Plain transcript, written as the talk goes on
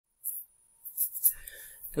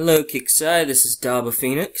Hello, Kickside. This is Daba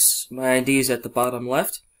Phoenix. My ID is at the bottom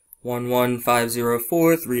left,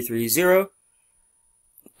 11504-330.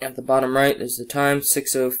 At the bottom right is the time,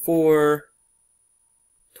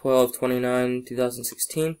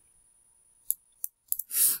 6:04/12/29/2016.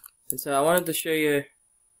 And so I wanted to show you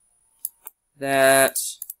that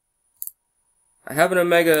I have an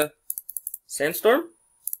Omega Sandstorm,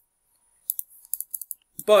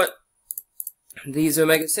 but these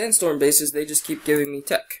Omega Sandstorm bases, they just keep giving me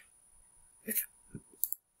tech.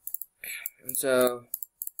 And so,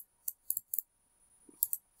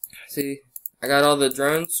 see, I got all the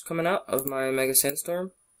drones coming out of my Omega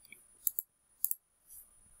Sandstorm.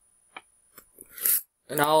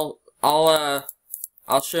 And I'll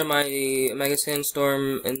show my Omega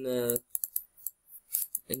Sandstorm in the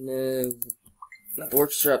not the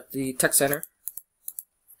workshop, the tech center.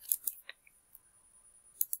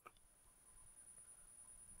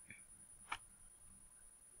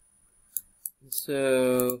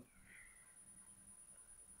 So,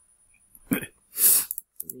 let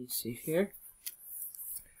me see here.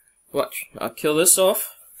 Watch, I'll kill this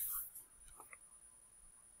off.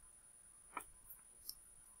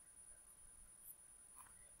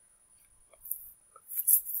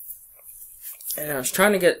 And I was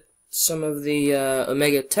trying to get some of the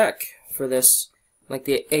Omega tech for this, like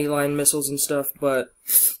the A-line missiles and stuff, but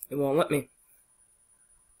it won't let me.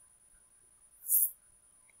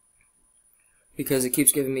 Because it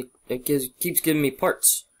keeps giving me keeps giving me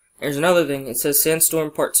parts. There's another thing. It says Sandstorm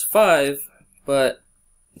Parts 5, but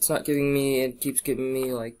it's not giving me. It keeps giving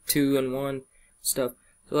me like 2 and 1 stuff.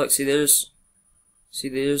 So look, see there's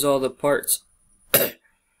all the parts.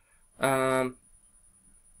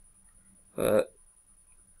 But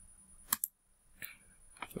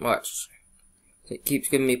watch. It keeps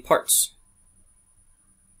giving me parts.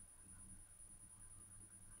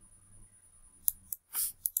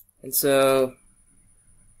 And so,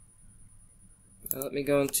 now let me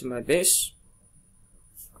go into my base.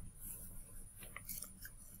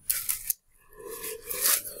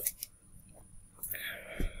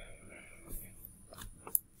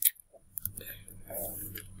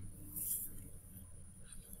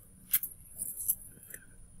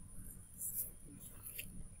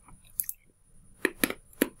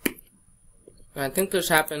 I think this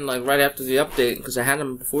happened like right after the update, because I had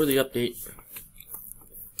them before the update.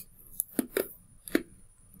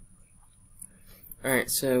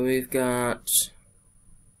 Alright, so we've got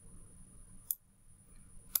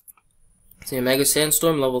the Omega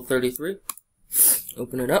Sandstorm level 33.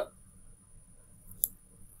 Open it up.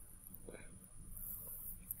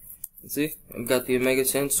 See, I've got the Omega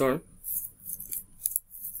Sandstorm.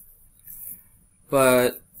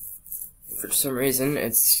 But for some reason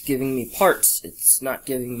it's giving me parts. It's not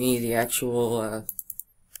giving me the actual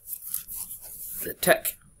the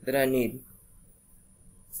tech that I need.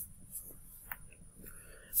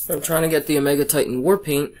 I'm trying to get the Omega Titan War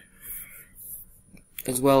Paint,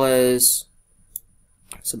 as well as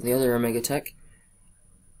some of the other Omega tech.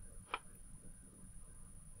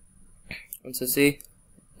 And so see,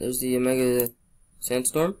 there's the Omega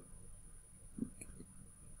Sandstorm.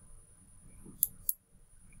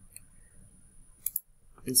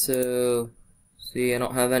 And so, see, I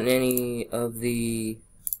don't have any of the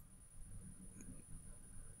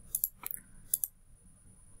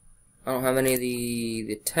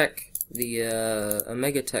tech, the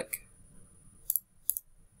Omega tech.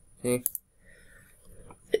 See?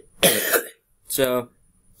 So,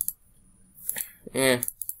 yeah.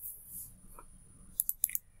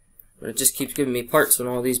 But it just keeps giving me parts on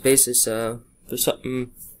all these bases, so there's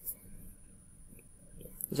something.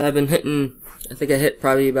 Cause I've been hitting, I think I hit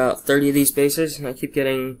probably about 30 of these bases, and I keep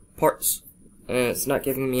getting parts, and it's not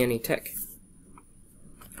giving me any tech.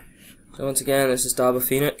 So once again, this is Daba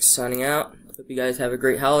Phoenix signing out. Hope you guys have a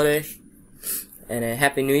great holiday and a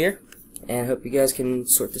happy new year, and hope you guys can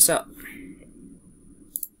sort this out.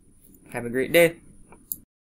 Have a great day.